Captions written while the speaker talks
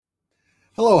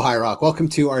Hello, High Rock. Welcome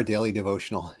to our daily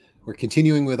devotional. We're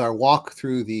continuing with our walk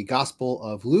through the Gospel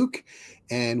of Luke,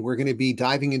 and we're going to be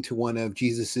diving into one of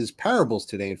Jesus's parables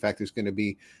today. In fact, there's going to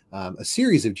be a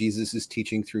series of Jesus's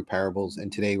teaching through parables, and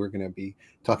today we're going to be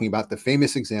talking about the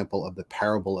famous example of the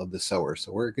parable of the sower.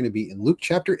 So we're going to be in Luke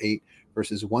chapter 8,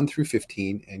 verses 1 through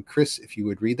 15. And Chris, if you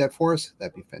would read that for us,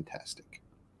 that'd be fantastic.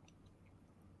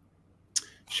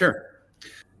 Sure.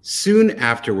 Soon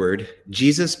afterward,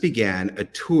 Jesus began a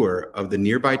tour of the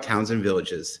nearby towns and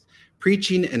villages,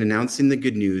 preaching and announcing the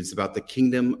good news about the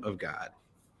kingdom of God.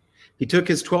 He took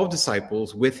his 12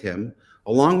 disciples with him,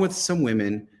 along with some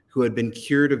women who had been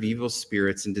cured of evil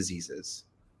spirits and diseases.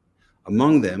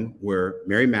 Among them were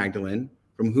Mary Magdalene,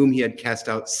 from whom he had cast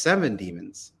out 7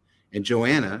 demons, and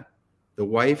Joanna, the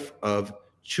wife of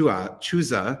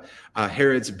Chuza,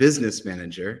 Herod's business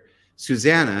manager,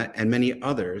 Susanna, and many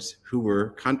others who were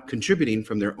contributing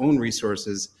from their own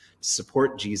resources to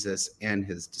support Jesus and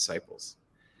his disciples.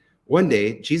 One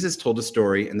day, Jesus told a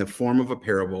story in the form of a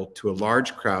parable to a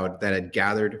large crowd that had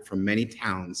gathered from many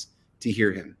towns to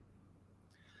hear him.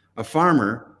 A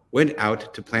farmer went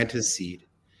out to plant his seed.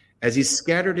 As he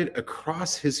scattered it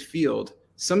across his field,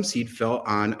 some seed fell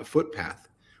on a footpath,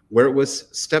 where it was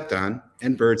stepped on,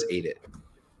 and birds ate it.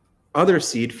 Other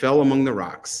seed fell among the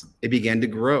rocks. It began to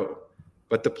grow,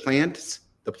 but the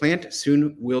plant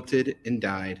soon wilted and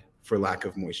died for lack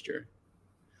of moisture.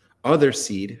 Other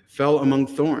seed fell among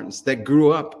thorns that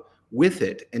grew up with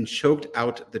it and choked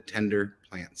out the tender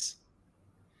plants.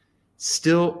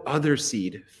 Still other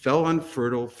seed fell on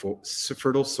fertile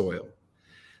soil.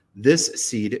 This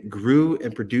seed grew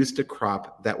and produced a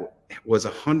crop that was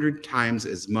 100 times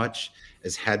as much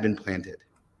as had been planted.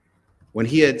 When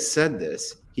he had said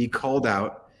this, he called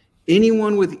out,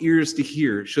 "Anyone with ears to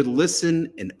hear should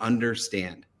listen and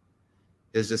understand."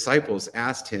 His disciples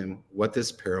asked him what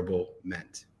this parable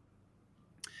meant.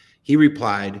 He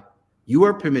replied, "You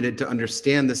are permitted to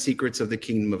understand the secrets of the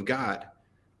kingdom of God,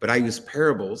 but I use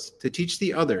parables to teach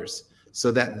the others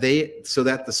so that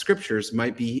the scriptures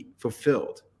might be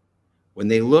fulfilled. When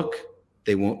they look,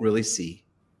 they won't really see.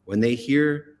 When they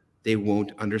hear, they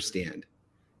won't understand.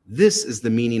 This is the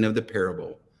meaning of the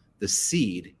parable. The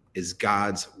seed is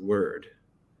God's word.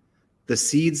 The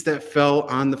seeds that fell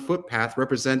on the footpath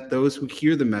represent those who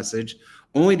hear the message,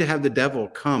 only to have the devil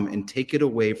come and take it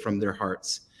away from their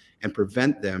hearts and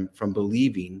prevent them from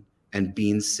believing and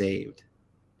being saved.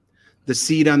 The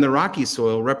seed on the rocky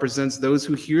soil represents those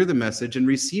who hear the message and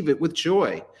receive it with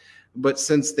joy. But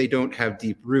since they don't have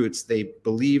deep roots, they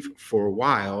believe for a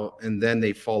while and then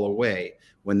they fall away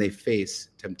when they face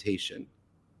temptation.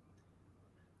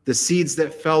 The seeds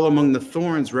that fell among the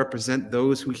thorns represent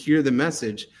those who hear the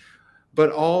message,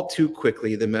 but all too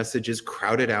quickly the message is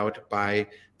crowded out by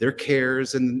their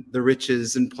cares and the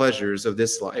riches and pleasures of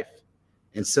this life,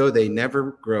 and so they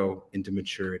never grow into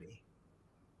maturity.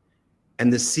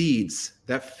 And the seeds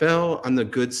that fell on the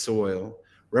good soil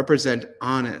represent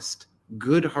honest,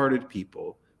 good-hearted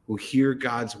people who hear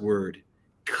God's word,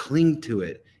 cling to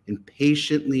it, and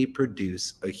patiently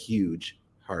produce a huge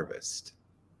harvest.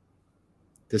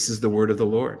 This is the word of the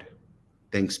Lord.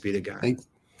 Thanks be to God.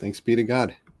 Thanks be to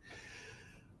God.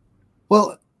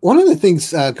 Well, one of the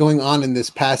things going on in this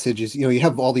passage is, you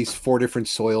have all these 4 different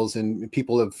soils, and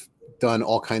people have done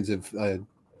all kinds of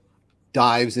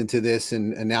dives into this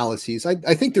and analyses.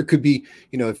 I think there could be,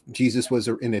 if Jesus was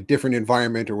in a different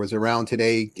environment or was around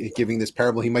today giving this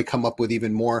parable, he might come up with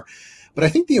even more. But I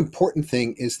think the important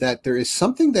thing is that there is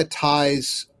something that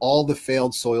ties all the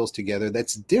failed soils together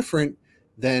that's different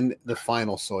than the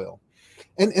final soil.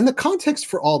 And the context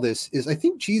for all this is, I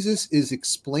think Jesus is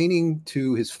explaining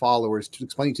to his followers,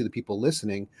 explaining to the people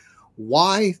listening,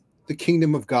 why the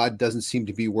kingdom of God doesn't seem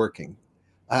to be working.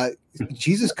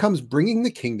 Jesus comes bringing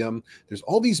the kingdom. There's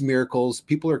all these miracles.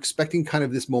 People are expecting kind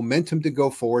of this momentum to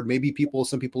go forward. Maybe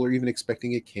some people are even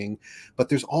expecting a king, but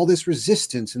there's all this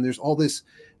resistance and there's all this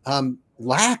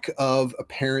lack of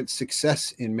apparent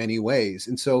success in many ways.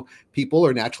 And so people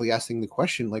are naturally asking the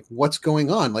question, like, what's going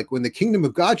on? Like, when the kingdom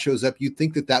of God shows up, you'd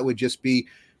think that would just be,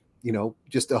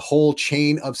 just a whole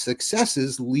chain of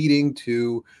successes leading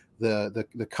to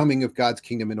the coming of God's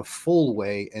kingdom in a full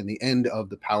way and the end of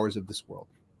the powers of this world.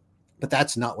 But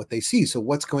that's not what they see. So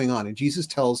what's going on? And Jesus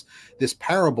tells this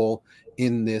parable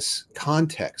in this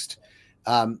context.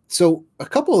 So a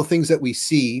couple of things that we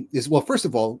see is, well, first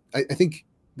of all, I think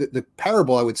the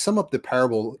parable, I would sum up the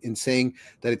parable in saying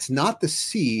that it's not the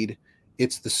seed,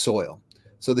 it's the soil.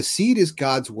 So the seed is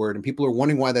God's word, and people are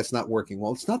wondering why that's not working.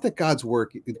 Well, it's not that God's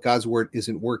word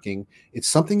isn't working. It's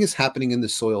something is happening in the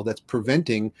soil that's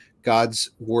preventing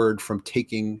God's word from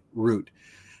taking root.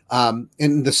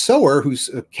 And the sower who's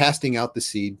casting out the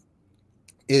seed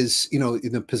is,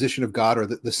 in the position of God, or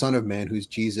the Son of Man, who's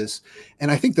Jesus.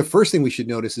 And I think the first thing we should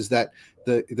notice is that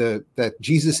that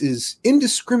Jesus is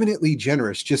indiscriminately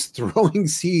generous, just throwing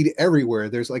seed everywhere.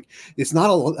 It's not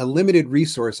a limited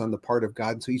resource on the part of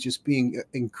God. So he's just being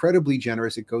incredibly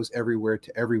generous. It goes everywhere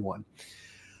to everyone.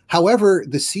 However,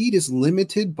 the seed is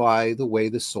limited by the way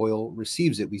the soil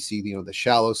receives it. We see, the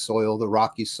shallow soil, the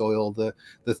rocky soil, the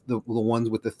ones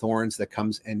with the thorns that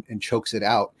comes and chokes it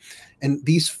out. And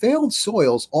these failed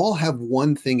soils all have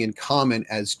one thing in common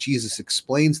as Jesus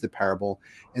explains the parable,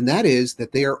 and that is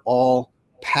that they are all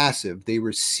passive. They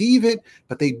receive it,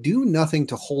 but they do nothing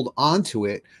to hold on to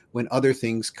it when other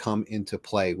things come into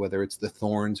play, whether it's the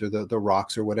thorns or the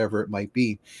rocks or whatever it might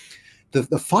be.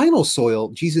 The final soil,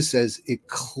 Jesus says, it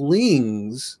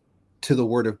clings to the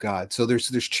word of God. So there's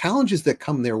challenges that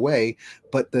come their way,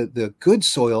 but the good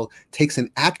soil takes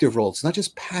an active role. It's not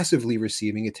just passively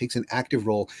receiving, it takes an active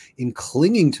role in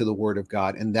clinging to the word of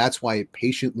God. And that's why it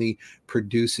patiently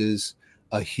produces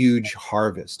a huge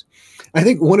harvest. I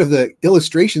think one of the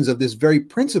illustrations of this very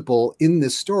principle in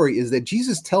this story is that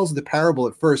Jesus tells the parable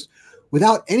at first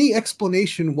without any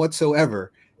explanation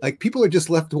whatsoever. Like, people are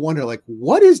just left to wonder, like,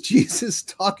 what is Jesus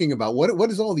talking about? What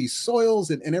is all these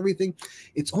soils and everything?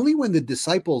 It's only when the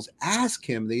disciples ask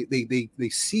him, they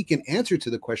seek an answer to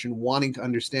the question, wanting to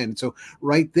understand. And so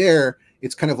right there,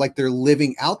 it's kind of like they're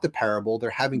living out the parable.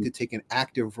 They're having to take an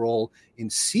active role in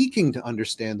seeking to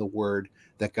understand the word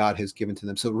that God has given to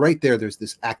them. So right there's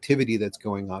this activity that's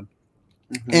going on.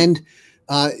 Mm-hmm. And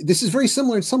this is very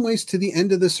similar in some ways to the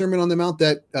end of the Sermon on the Mount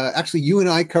that actually you and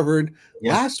I covered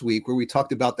last week, where we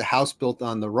talked about the house built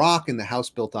on the rock and the house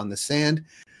built on the sand.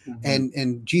 Mm-hmm.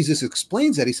 And Jesus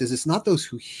explains that. He says, it's not those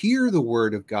who hear the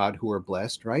word of God who are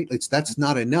blessed, right? That's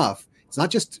not enough. It's not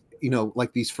just,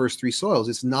 like these first three soils.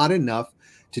 It's not enough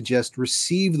to just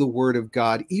receive the word of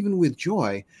God, even with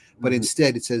joy. But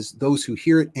instead, it says those who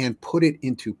hear it and put it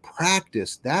into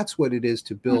practice. That's what it is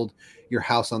to build your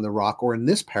house on the rock. Or in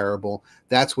this parable,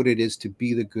 that's what it is to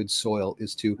be the good soil,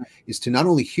 is to not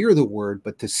only hear the word,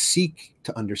 but to seek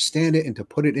to understand it and to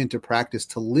put it into practice,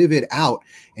 to live it out.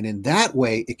 And in that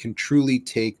way, it can truly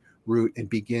take root and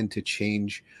begin to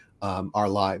change our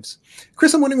lives.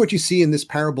 Chris, I'm wondering what you see in this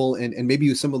parable, and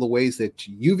maybe some of the ways that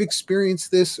you've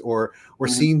experienced this, or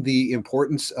seen the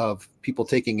importance of people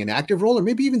taking an active role, or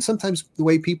maybe even sometimes the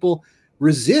way people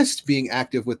resist being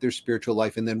active with their spiritual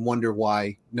life and then wonder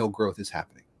why no growth is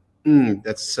happening.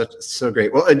 That's so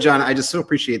great. Well, and John, I just so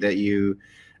appreciate that you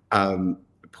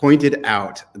pointed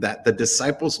out that the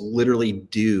disciples literally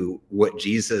do what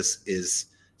Jesus is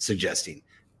suggesting.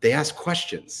 They ask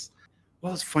questions.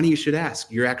 Well, it's funny you should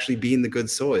ask. You're actually being the good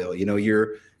soil.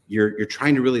 You're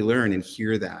trying to really learn and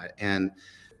hear that. And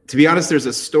to be honest, there's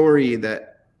a story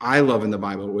that I love in the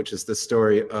Bible, which is the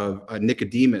story of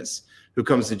Nicodemus, who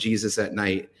comes to Jesus at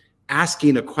night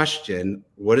asking a question: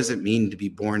 what does it mean to be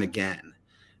born again?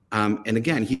 And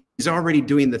again, he's already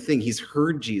doing the thing. He's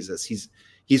heard Jesus. He's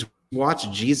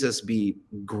watched Jesus be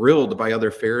grilled by other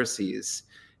Pharisees,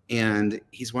 and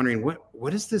he's wondering,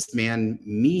 what does this man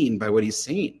mean by what he's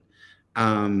saying?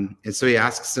 And so he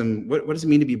asks him, what does it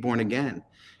mean to be born again?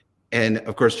 And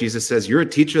of course, Jesus says, you're a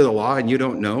teacher of the law and you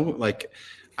don't know.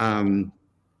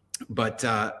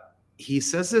 But he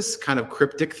says this kind of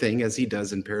cryptic thing, as he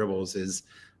does in parables, is,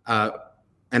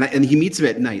 and he meets him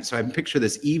at night. So I can picture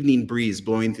this evening breeze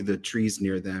blowing through the trees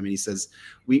near them. And he says,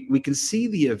 we can see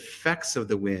the effects of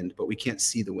the wind, but we can't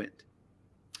see the wind.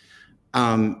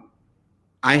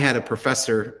 I had a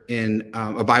professor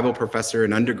a Bible professor,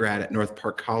 an undergrad at North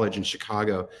Park College in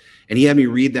Chicago, and he had me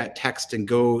read that text and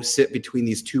go sit between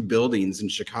these two buildings in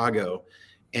Chicago.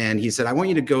 And he said, I want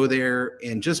you to go there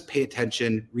and just pay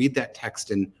attention, read that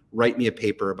text, and write me a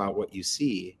paper about what you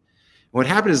see. And what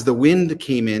happened is the wind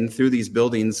came in through these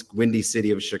buildings, windy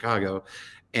city of Chicago,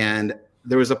 and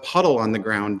there was a puddle on the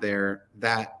ground there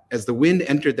that, as the wind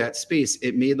entered that space,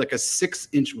 it made like a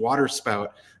 6-inch water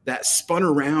spout that spun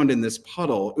around in this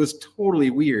puddle. It was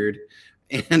totally weird.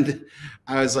 And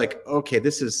I was like, okay,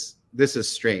 this is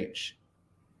strange.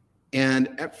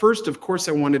 And at first, of course,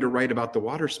 I wanted to write about the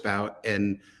water spout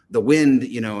and the wind,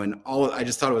 and I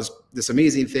just thought it was this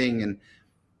amazing thing.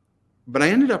 But I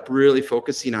ended up really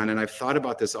focusing on, and I've thought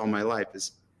about this all my life,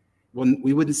 is when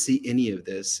we wouldn't see any of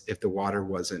this if the water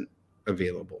wasn't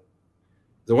available.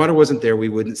 If the water wasn't there, we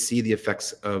wouldn't see the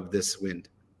effects of this wind.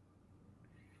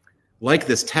 Like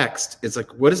this text, it's like,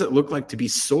 what does it look like to be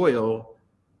soil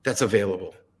that's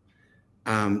available?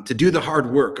 To do the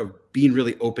hard work of being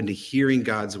really open to hearing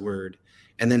God's word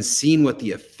and then seeing what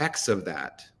the effects of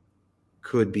that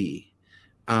could be.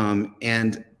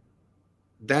 And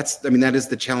that is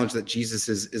the challenge that Jesus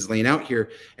is laying out here.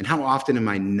 And how often am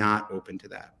I not open to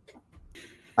that?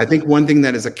 I think one thing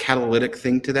that is a catalytic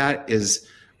thing to that is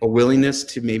a willingness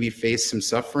to maybe face some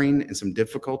suffering and some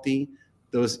difficulty.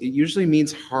 It usually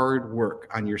means hard work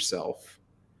on yourself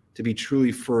to be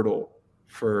truly fertile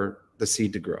for the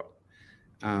seed to grow.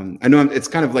 I know it's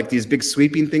kind of like these big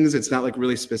sweeping things. It's not like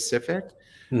really specific,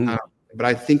 but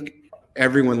I think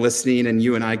everyone listening and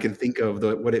you and I can think of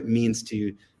what it means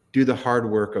to do the hard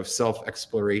work of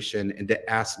self-exploration and to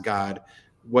ask God,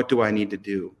 what do I need to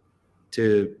do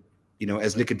to,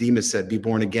 as Nicodemus said, be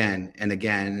born again and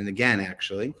again and again,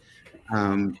 actually,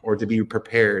 or to be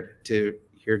prepared to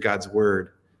hear God's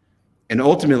word. And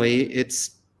ultimately,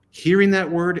 it's hearing that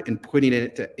word and putting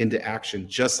it into action,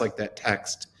 just like that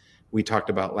text we talked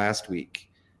about last week.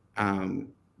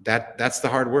 That's the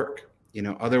hard work.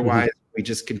 Otherwise we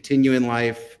just continue in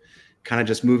life, kind of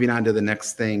just moving on to the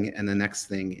next thing and the next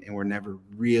thing, and we're never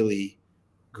really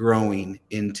growing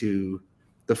into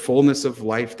the fullness of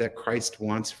life that Christ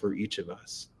wants for each of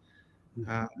us.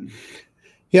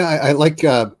 I like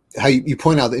how you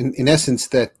point out in essence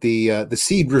that the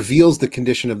seed reveals the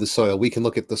condition of the soil. We can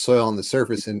look at the soil on the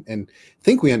surface and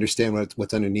think we understand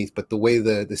what's underneath, but the way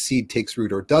the seed takes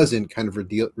root or doesn't kind of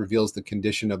reveals the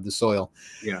condition of the soil.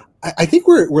 Yeah, I think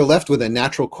we're left with a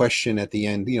natural question at the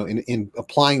end, in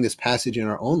applying this passage in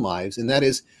our own lives, and that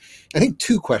is, I think,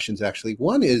 two questions actually.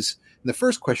 One is, the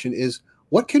first question is,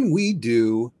 what can we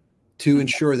do to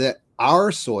ensure that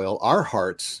our soil, our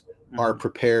hearts, are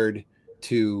prepared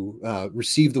to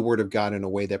receive the word of God in a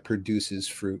way that produces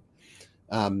fruit?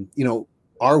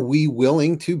 Are we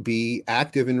willing to be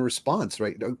active in response,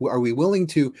 right? Are we willing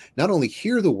to not only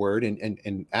hear the word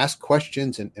and ask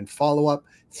questions and follow up,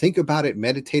 think about it,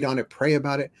 meditate on it, pray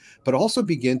about it, but also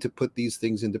begin to put these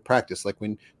things into practice? Like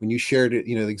when you shared it,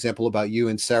 the example about you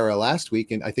and Sarah last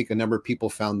week, and I think a number of people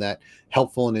found that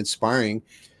helpful and inspiring.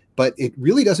 But it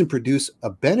really doesn't produce a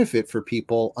benefit for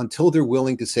people until they're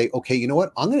willing to say, okay, you know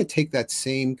what? I'm going to take that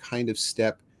same kind of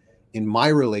step in my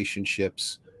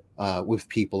relationships with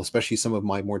people, especially some of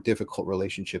my more difficult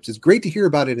relationships. It's great to hear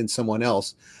about it in someone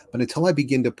else, but until I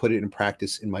begin to put it in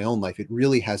practice in my own life, it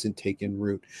really hasn't taken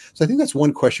root. So I think that's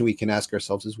one question we can ask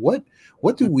ourselves is what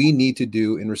do we need to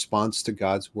do in response to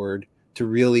God's word to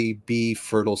really be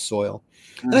fertile soil?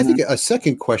 And I think a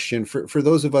second question for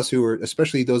those of us who are,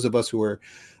 especially those of us who are,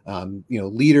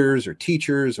 leaders or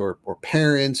teachers or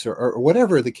parents or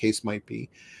whatever the case might be,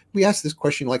 we ask this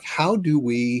question, like, how do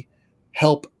we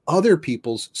help other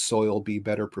people's soil be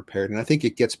better prepared? And I think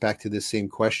it gets back to this same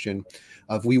question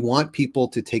of, we want people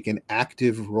to take an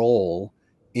active role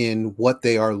in what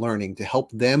they are learning to help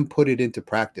them put it into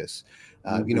practice.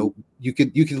 You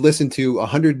could listen to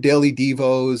 100 daily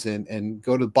devos and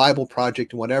go to the Bible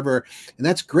Project and whatever, and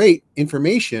that's great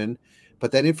information,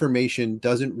 but that information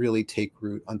doesn't really take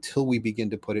root until we begin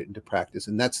to put it into practice,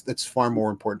 and that's far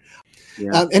more important.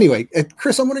 Anyway,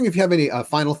 Chris, I'm wondering if you have any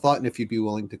final thought, and if you'd be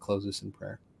willing to close this in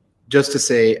prayer. Just to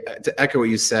say, to echo what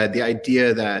you said, the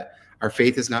idea that our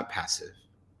faith is not passive.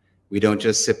 We don't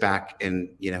just sit back and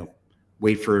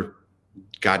wait for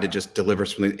God to just deliver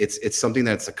something. It's something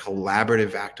that's a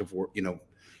collaborative act of work,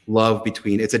 love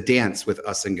between. It's a dance with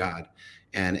us and God,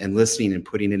 and listening and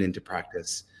putting it into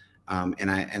practice.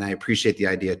 And I appreciate the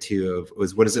idea too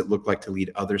of what does it look like to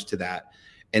lead others to that?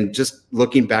 And just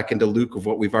looking back into Luke of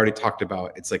what we've already talked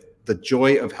about, it's like the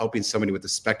joy of helping somebody with a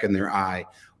speck in their eye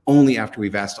only after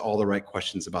we've asked all the right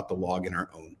questions about the log in our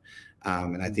own.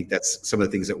 And I think that's some of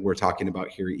the things that we're talking about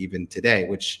here even today,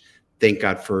 which thank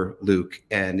God for Luke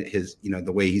and his,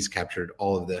 the way he's captured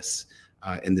all of this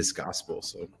in this gospel.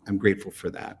 So I'm grateful for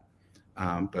that.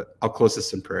 But I'll close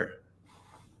this in prayer.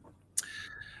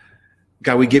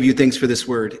 God, we give you thanks for this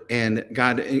word, and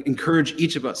God, encourage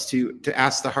each of us to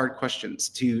ask the hard questions,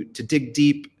 to dig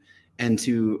deep, and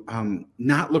to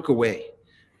not look away.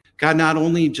 God, not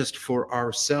only just for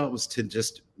ourselves to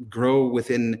just grow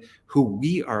within who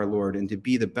we are, Lord, and to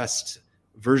be the best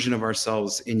version of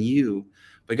ourselves in you,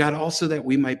 but God, also that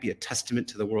we might be a testament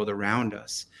to the world around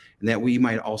us, and that we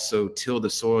might also till the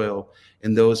soil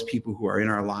in those people who are in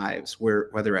our lives,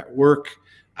 whether at work,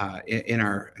 in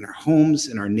our homes,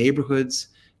 in our neighborhoods,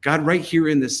 God, right here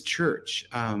in this church,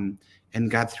 and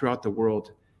God, throughout the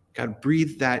world. God,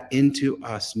 breathe that into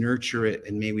us, nurture it,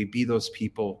 and may we be those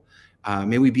people.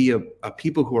 May we be a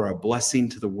people who are a blessing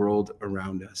to the world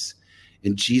around us.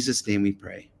 In Jesus' name we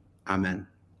pray. Amen.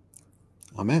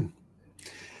 Amen.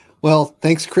 Well,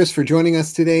 thanks, Chris, for joining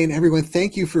us today. And everyone,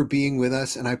 thank you for being with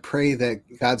us. And I pray that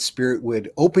God's Spirit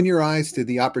would open your eyes to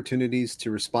the opportunities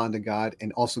to respond to God,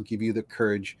 and also give you the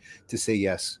courage to say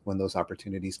yes when those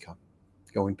opportunities come.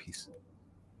 Go in peace.